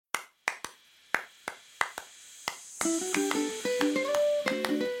Hello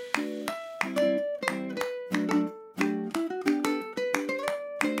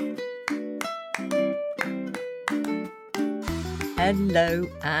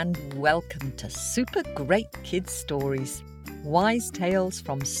and welcome to Super Great Kids Stories. Wise tales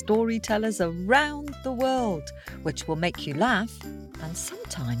from storytellers around the world, which will make you laugh and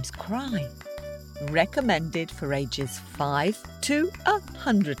sometimes cry. Recommended for ages 5 to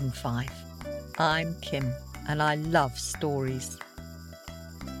 105. I'm Kim and I love stories.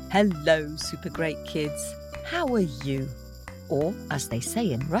 Hello, Super Great Kids. How are you? Or, as they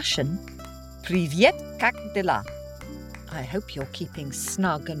say in Russian, Привет, как дела? I hope you're keeping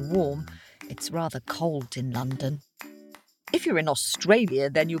snug and warm. It's rather cold in London. If you're in Australia,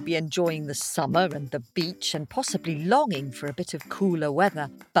 then you'll be enjoying the summer and the beach and possibly longing for a bit of cooler weather.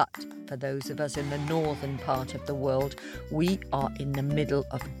 But for those of us in the northern part of the world, we are in the middle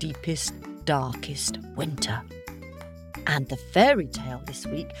of deepest, darkest winter. And the fairy tale this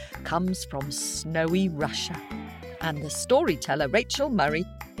week comes from snowy Russia. And the storyteller, Rachel Murray,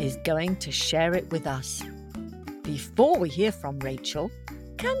 is going to share it with us. Before we hear from Rachel,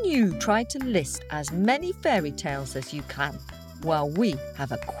 can you try to list as many fairy tales as you can while we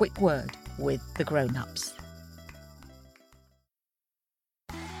have a quick word with the grown-ups?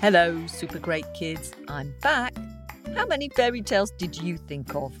 Hello, Super Great Kids. I'm back. How many fairy tales did you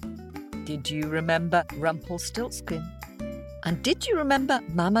think of? Did you remember Rumpelstiltskin? And did you remember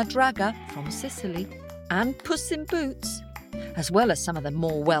Mama Draga from Sicily and Puss in Boots? As well as some of the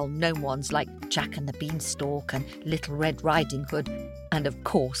more well-known ones like Jack and the Beanstalk and Little Red Riding Hood and, of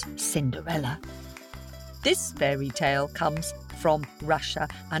course, Cinderella. This fairy tale comes from Russia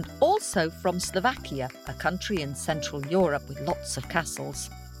and also from Slovakia, a country in Central Europe with lots of castles.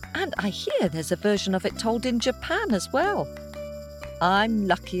 And I hear there's a version of it told in Japan as well. I'm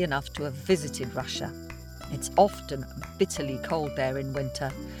lucky enough to have visited Russia. It's often bitterly cold there in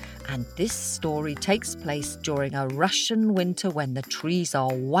winter. And this story takes place during a Russian winter when the trees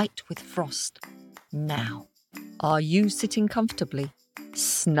are white with frost. Now, are you sitting comfortably?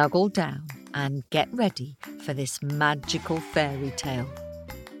 Snuggle down and get ready for this magical fairy tale.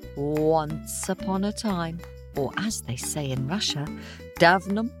 Once upon a time, or as they say in Russia,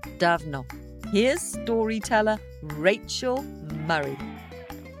 davno, davno. Here's storyteller Rachel Murray.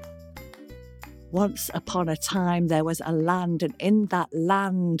 Once upon a time there was a land, and in that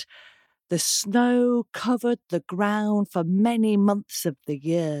land the snow covered the ground for many months of the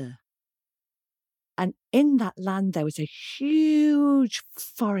year. And in that land there was a huge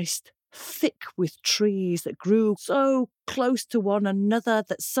forest, thick with trees that grew so close to one another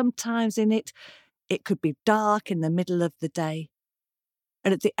that sometimes in it could be dark in the middle of the day.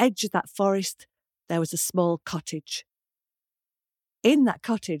 And at the edge of that forest there was a small cottage. In that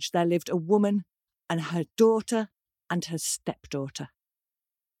cottage there lived a woman and her daughter and her stepdaughter.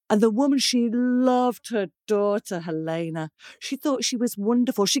 And the woman, she loved her daughter, Helena. She thought she was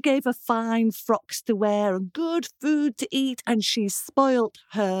wonderful. She gave her fine frocks to wear and good food to eat, and she spoilt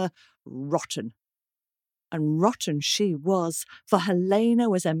her rotten. And rotten she was, for Helena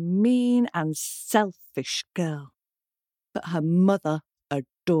was a mean and selfish girl. But her mother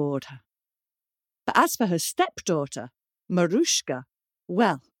adored her. But as for her stepdaughter, Marushka,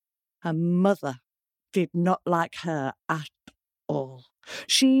 well, her mother did not like her at all.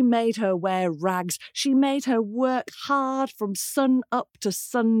 She made her wear rags. She made her work hard from sun up to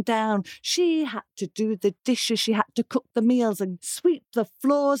sundown. She had to do the dishes. She had to cook the meals and sweep the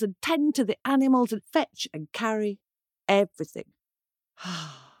floors and tend to the animals and fetch and carry everything.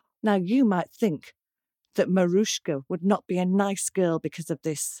 Now you might think that Marushka would not be a nice girl because of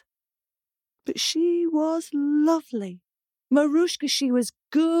this. But she was lovely. Marushka, she was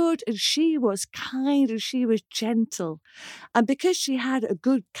good and she was kind and she was gentle. And because she had a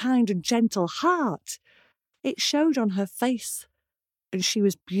good, kind and gentle heart, it showed on her face. And she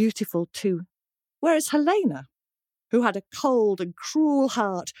was beautiful too. Whereas Helena, who had a cold and cruel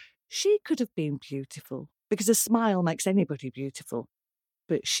heart, she could have been beautiful because a smile makes anybody beautiful.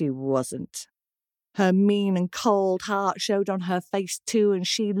 But she wasn't. Her mean and cold heart showed on her face too, and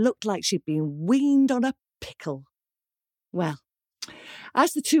she looked like she'd been weaned on a pickle. Well,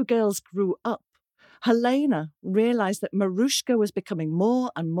 as the two girls grew up, Helena realised that Marushka was becoming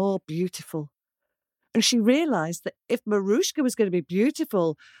more and more beautiful. And she realised that if Marushka was going to be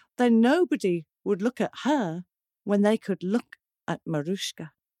beautiful, then nobody would look at her when they could look at Marushka.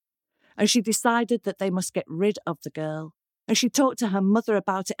 And she decided that they must get rid of the girl. And she talked to her mother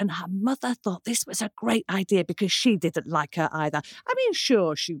about it, and her mother thought this was a great idea because she didn't like her either. I mean,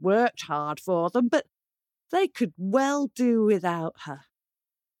 sure, she worked hard for them, but they could well do without her.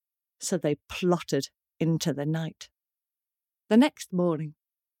 So they plotted into the night. The next morning,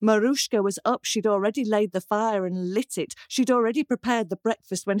 Marushka was up. She'd already laid the fire and lit it. She'd already prepared the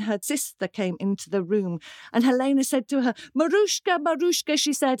breakfast when her sister came into the room. And Helena said to her, "Marushka, Marushka,"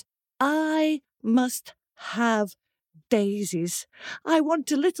 she said, "I must have daisies. I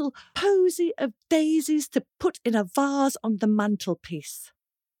want a little posy of daisies to put in a vase on the mantelpiece."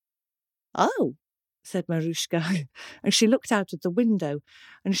 "Oh," said Marushka, and she looked out of the window.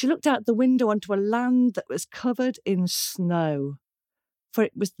 And she looked out the window onto a land that was covered in snow, for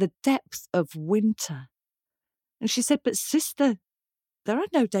it was the depth of winter. And she said, "But sister, there are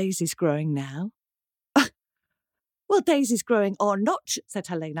no daisies growing now." "Well, daisies growing or not," said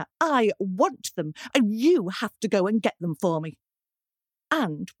Helena, "I want them, and you have to go and get them for me."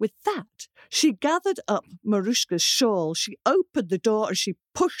 And with that, she gathered up Marushka's shawl. She opened the door and she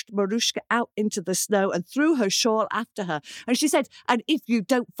pushed Marushka out into the snow and threw her shawl after her. And she said, "And if you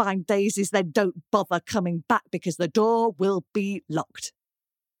don't find daisies, then don't bother coming back because the door will be locked."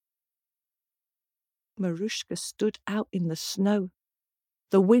 Marushka stood out in the snow.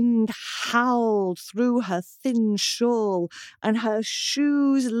 The wind howled through her thin shawl and her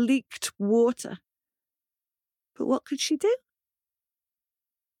shoes leaked water. But what could she do?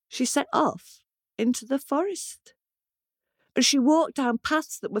 She set off into the forest. And she walked down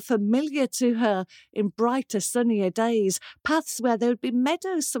paths that were familiar to her in brighter, sunnier days, paths where there would be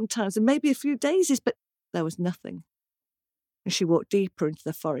meadows sometimes and maybe a few daisies, but there was nothing. And she walked deeper into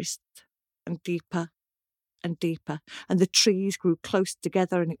the forest and deeper and deeper, and the trees grew close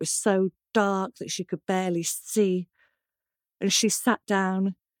together, and it was so dark that she could barely see. And she sat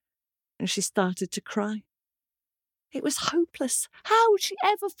down and she started to cry. It was hopeless. How would she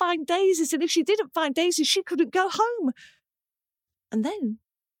ever find daisies? And if she didn't find daisies, she couldn't go home. And then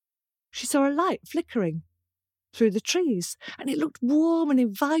she saw a light flickering through the trees, and it looked warm and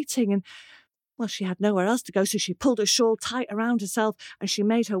inviting, and well, she had nowhere else to go, so she pulled her shawl tight around herself and she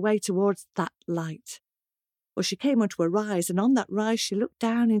made her way towards that light. Well, she came onto a rise, and on that rise she looked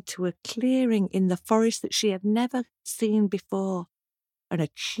down into a clearing in the forest that she had never seen before, and a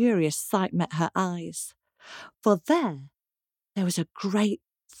curious sight met her eyes. For there was a great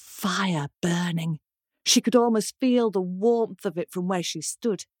fire burning. She could almost feel the warmth of it from where she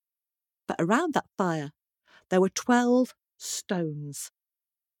stood. But around that fire there were 12 stones,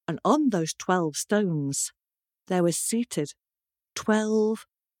 and on those 12 stones there were seated 12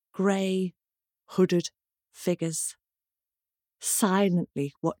 grey, hooded figures,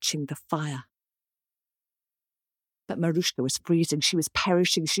 silently watching the fire. But Marushka was freezing, she was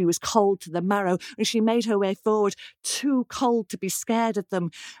perishing, she was cold to the marrow, and she made her way forward, too cold to be scared of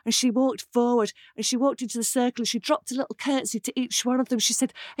them. And she walked forward, and she walked into the circle, and she dropped a little curtsy to each one of them. She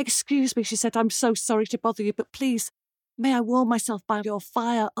said, "Excuse me," she said, "I'm so sorry to bother you, but please, may I warm myself by your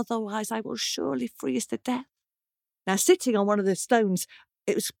fire, otherwise I will surely freeze to death." Now, sitting on one of the stones,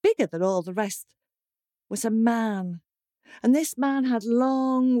 it was bigger than all the rest, was a man. And this man had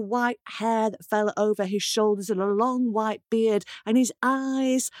long white hair that fell over his shoulders and a long white beard, and his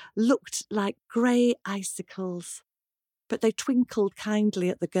eyes looked like grey icicles. But they twinkled kindly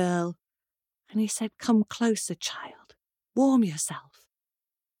at the girl, and he said, "Come closer, child. Warm yourself."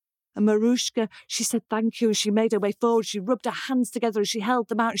 And Marushka, she said thank you, and she made her way forward. She rubbed her hands together and she held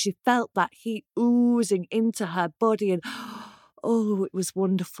them out, and she felt that heat oozing into her body, and oh, it was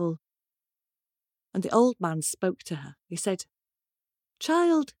wonderful. And the old man spoke to her. He said,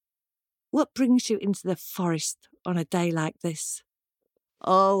 "Child, what brings you into the forest on a day like this?"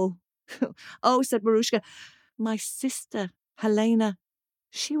 "Oh," said Marushka, "my sister, Helena,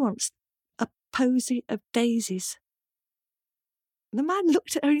 she wants a posy of daisies." The man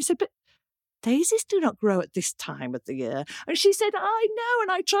looked at her and he said, "But daisies do not grow at this time of the year." And she said, "I know,"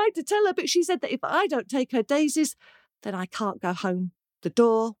 and I tried to tell her, but she said that if I don't take her daisies, then I can't go home. The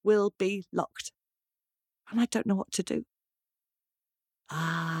door will be locked. And I don't know what to do.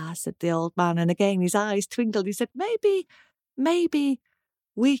 "Ah," said the old man, and again his eyes twinkled. He said, maybe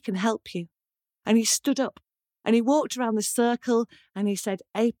we can help you." And he stood up and he walked around the circle and he said,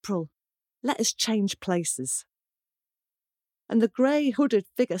 "April, let us change places." And the grey hooded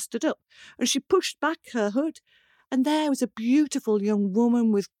figure stood up and she pushed back her hood, and there was a beautiful young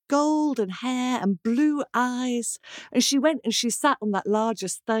woman with golden hair and blue eyes. And she went and she sat on that larger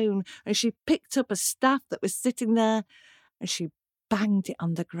stone, and she picked up a staff that was sitting there and she banged it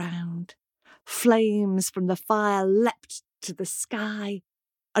on the ground. Flames from the fire leapt to the sky,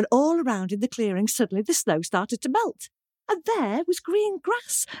 and all around in the clearing suddenly the snow started to melt. And there was green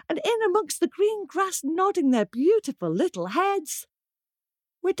grass, and in amongst the green grass, nodding their beautiful little heads,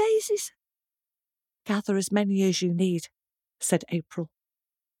 were daisies. "Gather as many as you need," said April.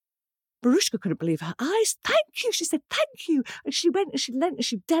 Marushka couldn't believe her eyes. "Thank you," she said, "thank you." And she went and she leant and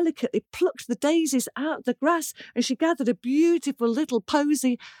she delicately plucked the daisies out of the grass and she gathered a beautiful little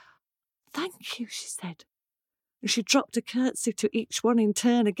posy. "Thank you," she said. And she dropped a curtsy to each one in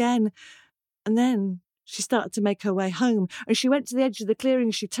turn again. And then she started to make her way home, and she went to the edge of the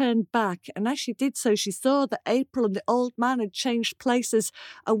clearing. She turned back, and as she did so, she saw that April and the old man had changed places,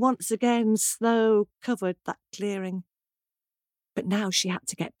 and once again snow covered that clearing. But now she had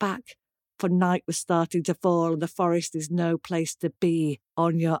to get back, for night was starting to fall, and the forest is no place to be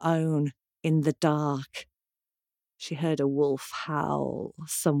on your own in the dark. She heard a wolf howl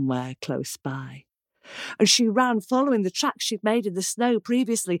somewhere close by. And she ran, following the tracks she'd made in the snow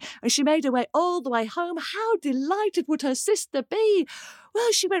previously, and she made her way all the way home. How delighted would her sister be?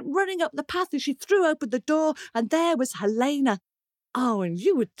 Well, she went running up the path and she threw open the door, and there was Helena. Oh, and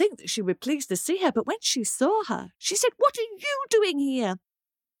you would think that she would be pleased to see her, but when she saw her, she said, "What are you doing here?"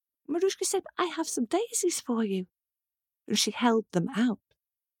 Marushka said, "I have some daisies for you." And she held them out.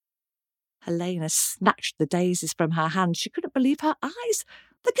 Helena snatched the daisies from her hand. She couldn't believe her eyes.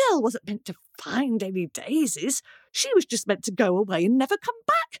 The girl wasn't meant to find any daisies. She was just meant to go away and never come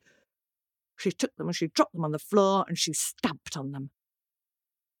back. She took them and she dropped them on the floor and she stamped on them.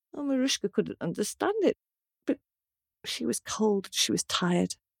 Oh, Marushka couldn't understand it, but she was cold and she was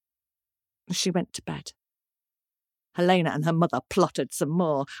tired. And she went to bed. Helena and her mother plotted some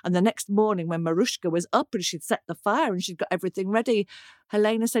more, and the next morning when Marushka was up and she'd set the fire and she'd got everything ready,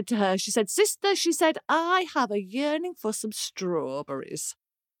 Helena said to her, she said, "Sister," she said, "I have a yearning for some strawberries."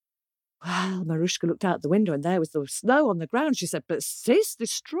 Well, Marushka looked out the window and there was the snow on the ground. She said, "But sis, the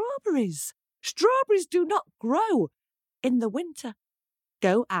strawberries. Strawberries do not grow in the winter.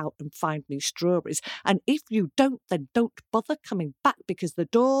 Go out and find me strawberries, and if you don't, then don't bother coming back because the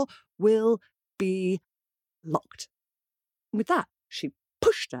door will be locked." With that, she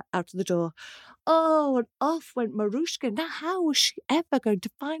pushed her out of the door. Oh, and off went Marushka. Now, how was she ever going to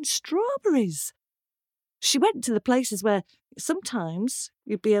find strawberries? She went to the places where sometimes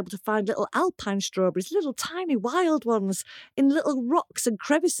you'd be able to find little alpine strawberries, little tiny wild ones, in little rocks and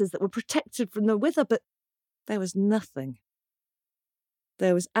crevices that were protected from the weather, but there was nothing.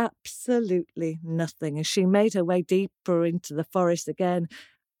 There was absolutely nothing, as she made her way deeper into the forest again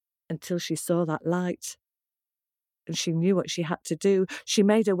until she saw that light. And she knew what she had to do. She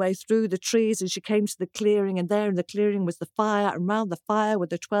made her way through the trees and she came to the clearing, and there in the clearing was the fire, and round the fire were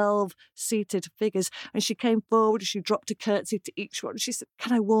the 12 seated figures. And she came forward and she dropped a curtsy to each one. She said,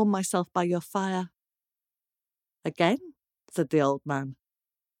 "Can I warm myself by your fire?" "Again?" said the old man.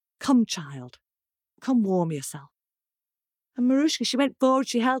 "Come, child, come warm yourself." And Marushka, she went forward,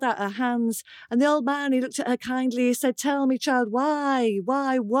 she held out her hands, and the old man, he looked at her kindly, he said, "Tell me, child, why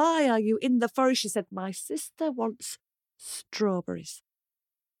are you in the forest?" She said, "My sister wants strawberries."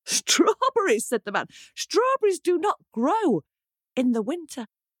 "Strawberries," said the man. "Strawberries do not grow in the winter."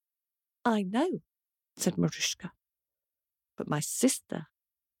 "I know," said Marushka, "but my sister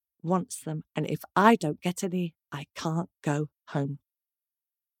wants them, and if I don't get any, I can't go home."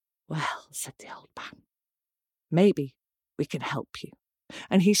 "Well," said the old man, "maybe we can help you."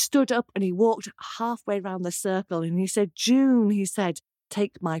 And he stood up and he walked halfway round the circle and he said, "June," he said,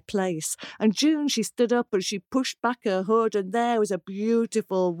 "take my place." And June, she stood up and she pushed back her hood, and there was a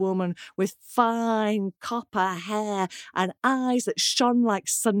beautiful woman with fine copper hair and eyes that shone like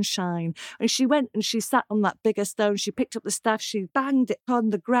sunshine. And she went and she sat on that bigger stone. She picked up the staff, she banged it on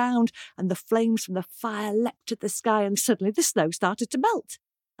the ground, and the flames from the fire leapt at the sky, and suddenly the snow started to melt.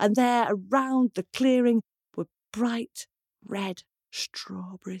 And there around the clearing were bright red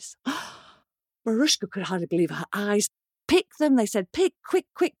strawberries. Marushka could hardly believe her eyes. "Pick them," they said. "Pick, quick,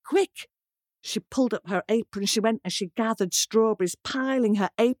 quick, quick." She pulled up her apron. She went and she gathered strawberries, piling her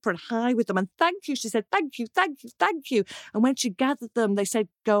apron high with them. And "Thank you," she said. "Thank you, thank you, thank you." And when she gathered them, they said,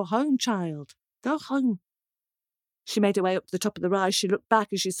 "Go home, child. Go home." She made her way up to the top of the rise. She looked back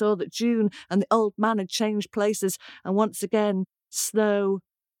and she saw that June and the old man had changed places. And once again, snow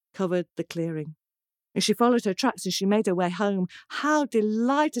covered the clearing. And she followed her tracks and she made her way home. How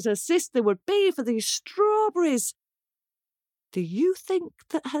delighted her sister would be for these strawberries. Do you think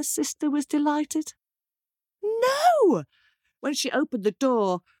that her sister was delighted? No! When she opened the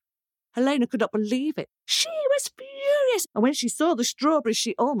door, Helena could not believe it. She was furious. And when she saw the strawberries,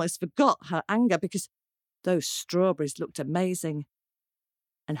 she almost forgot her anger because those strawberries looked amazing.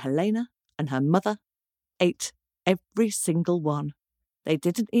 And Helena and her mother ate every single one. They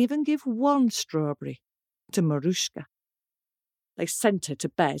didn't even give one strawberry to Marushka. They sent her to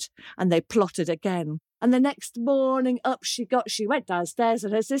bed and they plotted again. And the next morning up she went downstairs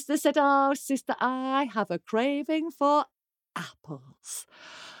and her sister said, "Oh, sister, I have a craving for apples."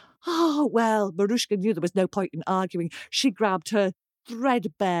 "Oh, Oh, well, Marushka knew there was no point in arguing. She grabbed her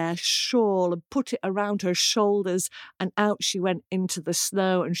threadbare shawl and put it around her shoulders, and out she went into the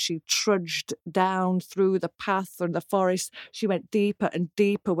snow, and she trudged down through the path and the forest. She went deeper and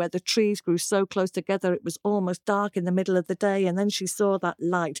deeper where the trees grew so close together it was almost dark in the middle of the day, and then she saw that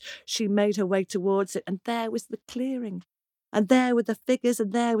light. She made her way towards it, and there was the clearing. And there were the figures,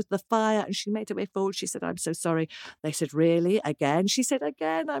 and there was the fire, and she made her way forward. She said, "I'm so sorry." They said, "Really? Again?" She said,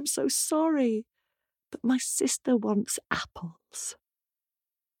 "Again, I'm so sorry. But my sister wants apples.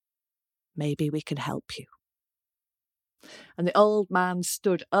 Maybe we can help you." And the old man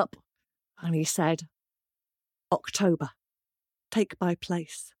stood up and he said, "October, take my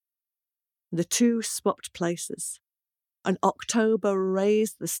place." The two swapped places. And October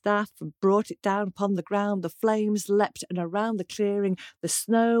raised the staff and brought it down upon the ground. The flames leapt, and around the clearing the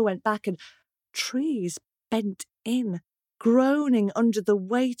snow went back, and trees bent in, groaning under the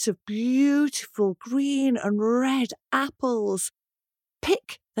weight of beautiful green and red apples.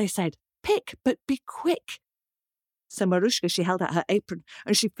 "Pick," they said, "pick, but be quick." So Marushka, she held out her apron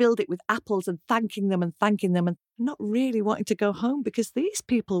and she filled it with apples, and thanking them and not really wanting to go home because these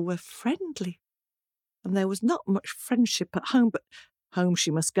people were friendly. And there was not much friendship at home, but home she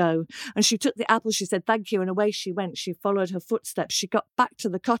must go. And she took the apples, she said thank you, and away she went. She followed her footsteps. She got back to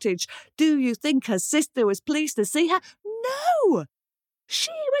the cottage. Do you think her sister was pleased to see her? No! She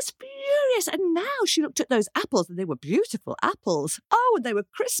was furious, and now she looked at those apples, and they were beautiful apples. Oh, and they were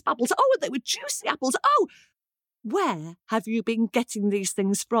crisp apples. Oh, and they were juicy apples. Oh, where have you been getting these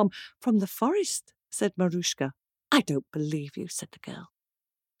things from? From the forest, said Marushka. I don't believe you, said the girl.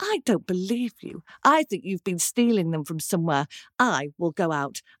 I don't believe you. I think you've been stealing them from somewhere. I will go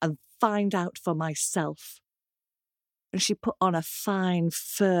out and find out for myself. And she put on a fine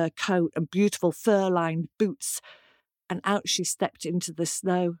fur coat and beautiful fur-lined boots, and out she stepped into the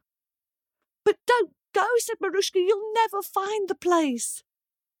snow. But don't go, said Marushka. You'll never find the place.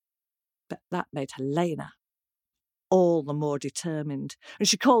 But that made Helena all the more determined. And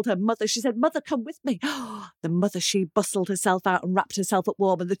she called her mother. She said, Mother, come with me. The mother, she bustled herself out and wrapped herself up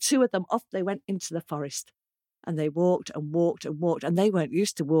warm, and the two of them, off they went into the forest. And they walked and walked and walked, and they weren't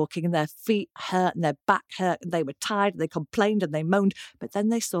used to walking, and their feet hurt and their back hurt, and they were tired, and they complained and they moaned. But then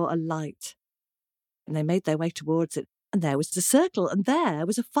they saw a light, and they made their way towards it, and there was a circle, and there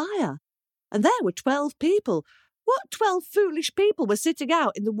was a fire, and there were 12 people. What 12 foolish people were sitting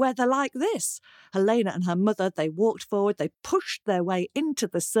out in the weather like this? Helena and her mother, they walked forward, they pushed their way into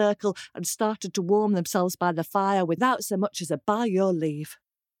the circle and started to warm themselves by the fire without so much as a by your leave.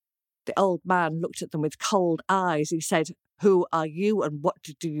 The old man looked at them with cold eyes. He said, Who are you and what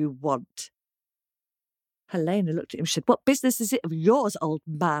do you want? Helena looked at him and said, What business is it of yours, old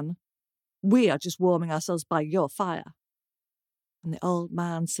man? We are just warming ourselves by your fire. And the old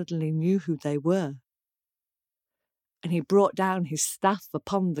man suddenly knew who they were. And he brought down his staff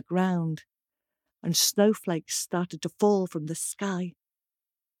upon the ground, and snowflakes started to fall from the sky.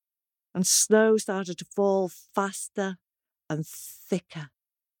 And snow started to fall faster and thicker.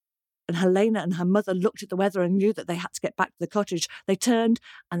 And Helena and her mother looked at the weather and knew that they had to get back to the cottage. They turned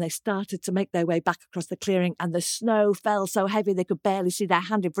and they started to make their way back across the clearing, and the snow fell so heavy they could barely see their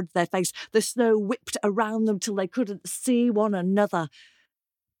hand in front of their face. The snow whipped around them till they couldn't see one another,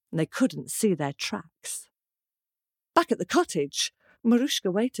 and they couldn't see their tracks. Back at the cottage,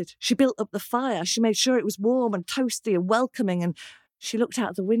 Marushka waited. She built up the fire. She made sure it was warm and toasty and welcoming, and she looked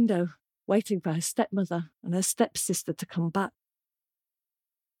out the window, waiting for her stepmother and her stepsister to come back.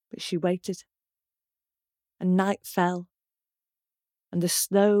 But she waited, and night fell, and the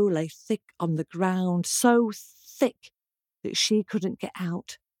snow lay thick on the ground, so thick that she couldn't get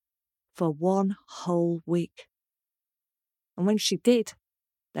out for 1 whole week. And when she did,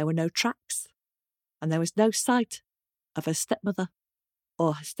 there were no tracks, and there was no sight of her stepmother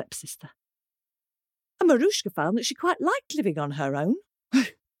or her stepsister. And Marushka found that she quite liked living on her own.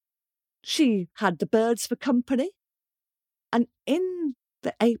 She had the birds for company, and in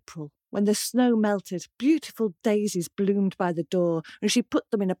the April, when the snow melted, beautiful daisies bloomed by the door, and she put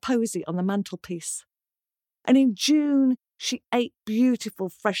them in a posy on the mantelpiece. And in June, she ate beautiful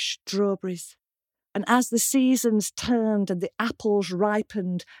fresh strawberries. And as the seasons turned and the apples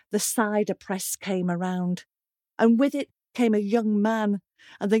ripened, the cider press came around. And with it came a young man,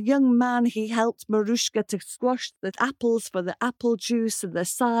 and the young man, he helped Marushka to squash the apples for the apple juice and the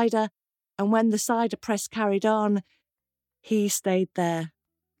cider, and when the cider press carried on, he stayed there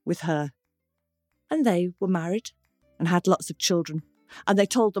with her. And they were married and had lots of children, and they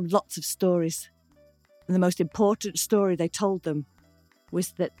told them lots of stories. And the most important story they told them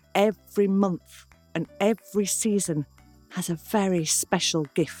was that every month and every season has a very special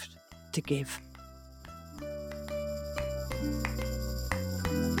gift to give.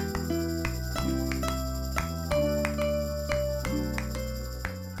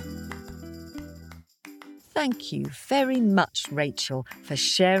 Thank you very much, Rachel, for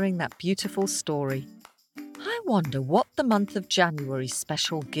sharing that beautiful story. I wonder what the month of January's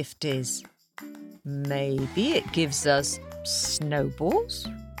special gift is. Maybe it gives us snowballs,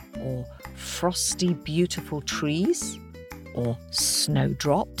 or frosty, beautiful trees, or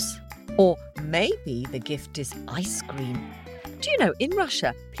snowdrops, or maybe the gift is ice cream. Do you know, in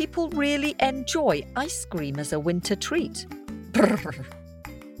Russia, people really enjoy ice cream as a winter treat. Brrr.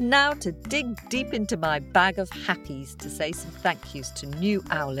 Now to dig deep into my bag of happies to say some thank yous to new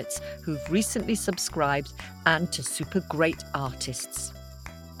owlets who've recently subscribed and to super great artists.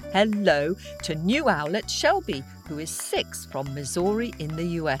 Hello to new owlet Shelby, who is 6 from Missouri in the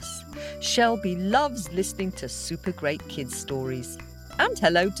US. Shelby loves listening to super great kids stories. And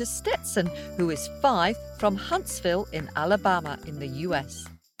hello to Stetson, who is 5 from Huntsville in Alabama in the US.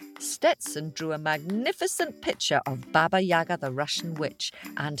 Stetson drew a magnificent picture of Baba Yaga the Russian witch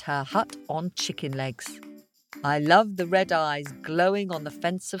and her hut on chicken legs. I love the red eyes glowing on the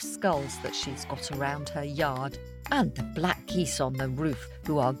fence of skulls that she's got around her yard, and the black geese on the roof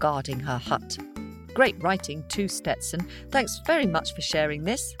who are guarding her hut. Great writing too, Stetson. Thanks very much for sharing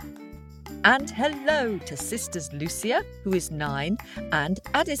this. And hello to sisters Lucia, who is 9, and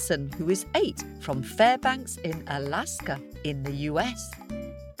Addison, who is 8, from Fairbanks in Alaska in the US.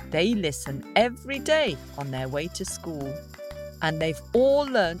 They listen every day on their way to school. And they've all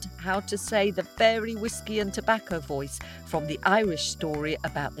learnt how to say the fairy whiskey and tobacco voice from the Irish story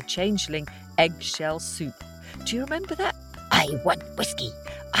about the changeling eggshell soup. Do you remember that? I want whiskey.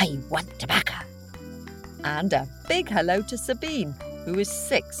 I want tobacco. And a big hello to Sabine, who is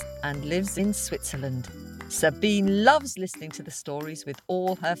 6 and lives in Switzerland. Sabine loves listening to the stories with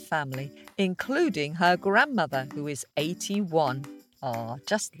all her family, including her grandmother, who is 81. Ah,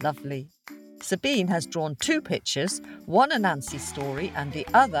 just lovely. Sabine has drawn 2 pictures, one a Nancy story and the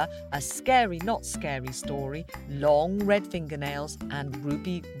other a scary not scary story, long red fingernails and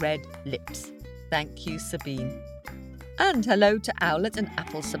ruby red lips. Thank you, Sabine. And hello to Owlet and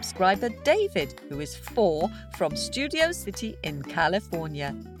Apple subscriber David, who is 4 from Studio City in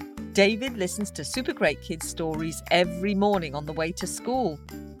California. David listens to Super Great Kids stories every morning on the way to school.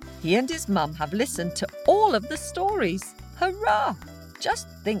 He and his mum have listened to all of the stories. Hurrah! Just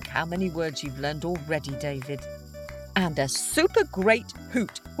think how many words you've learned already, David. And a super great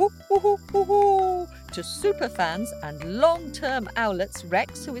hoot, hoo, hoo, hoo, hoo, hoo, to super fans and long-term owlets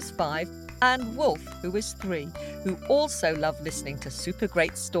Rex, who is 5, and Wolf, who is 3, who also love listening to super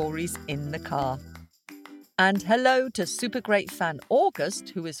great stories in the car. And hello to super great fan August,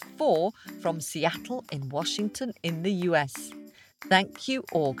 who is 4, from Seattle in Washington in the US. Thank you,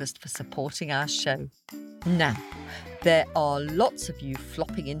 August, for supporting our show. Now, there are lots of you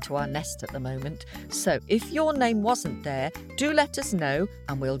flopping into our nest at the moment, so if your name wasn't there, do let us know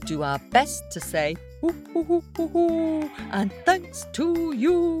and we'll do our best to say hoo hoo hoo hoo hoo and thanks to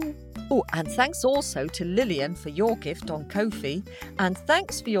you. Oh, and thanks also to Lillian for your gift on Ko-fi, and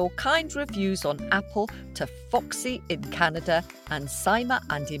thanks for your kind reviews on Apple to Foxy in Canada and Saima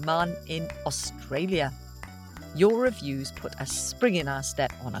and Iman in Australia. Your reviews put a spring in our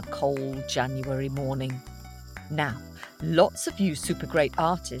step on a cold January morning. Now, lots of you super great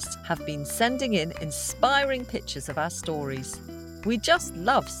artists have been sending in inspiring pictures of our stories. We just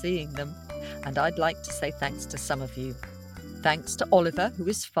love seeing them, and I'd like to say thanks to some of you. Thanks to Oliver, who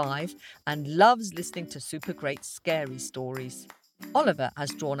is 5 and loves listening to super great scary stories. Oliver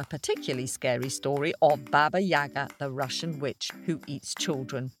has drawn a particularly scary story of Baba Yaga, the Russian witch who eats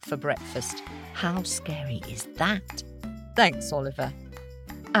children for breakfast. How scary is that? Thanks, Oliver.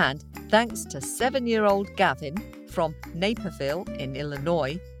 And thanks to 7-year-old Gavin from Naperville in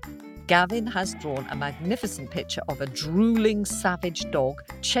Illinois. Gavin has drawn a magnificent picture of a drooling savage dog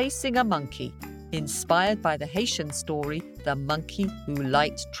chasing a monkey, inspired by the Haitian story, The Monkey Who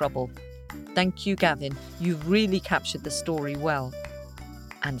Liked Trouble. Thank you, Gavin. You've really captured the story well.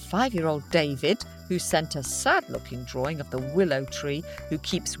 And 5-year-old David, who sent a sad-looking drawing of the willow tree who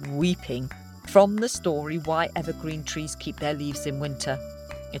keeps weeping from the story Why Evergreen Trees Keep Their Leaves in Winter.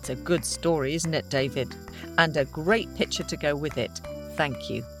 It's a good story, isn't it, David? And a great picture to go with it. Thank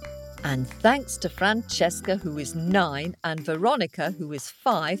you. And thanks to Francesca, who is 9, and Veronica, who is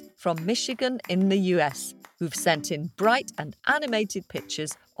 5, from Michigan in the US, who've sent in bright and animated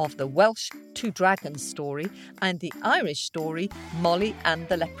pictures of the Welsh 2 Dragons story and the Irish story Molly and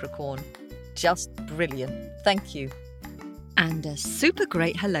the Leprechaun. Just brilliant. Thank you. And a super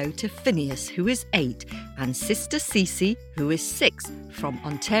great hello to Phineas, who is 8, and sister Cece, who is 6, from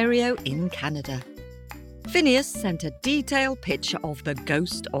Ontario in Canada. Phineas sent a detailed picture of the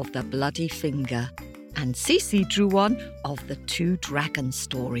ghost of the bloody finger, and Cece drew one of the 2 dragons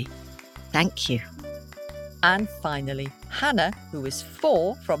story. Thank you. And finally, Hannah, who is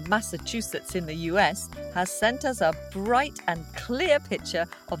 4 from Massachusetts in the US, has sent us a bright and clear picture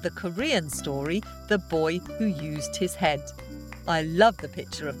of the Korean story, The Boy Who Used His Head. I love the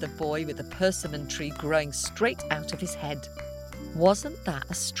picture of the boy with the persimmon tree growing straight out of his head. Wasn't that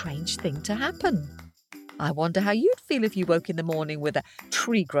a strange thing to happen? I wonder how you'd feel if you woke in the morning with a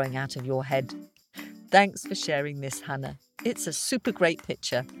tree growing out of your head. Thanks for sharing this, Hannah. It's a super great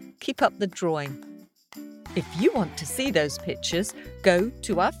picture. Keep up the drawing. If you want to see those pictures, go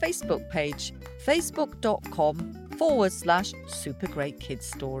to our Facebook page,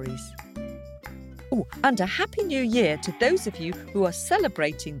 facebook.com/supergreatkidsstories. Oh, and a Happy New Year to those of you who are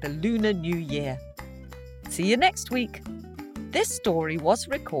celebrating the Lunar New Year. See you next week. This story was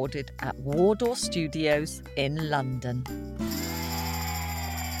recorded at Wardour Studios in London.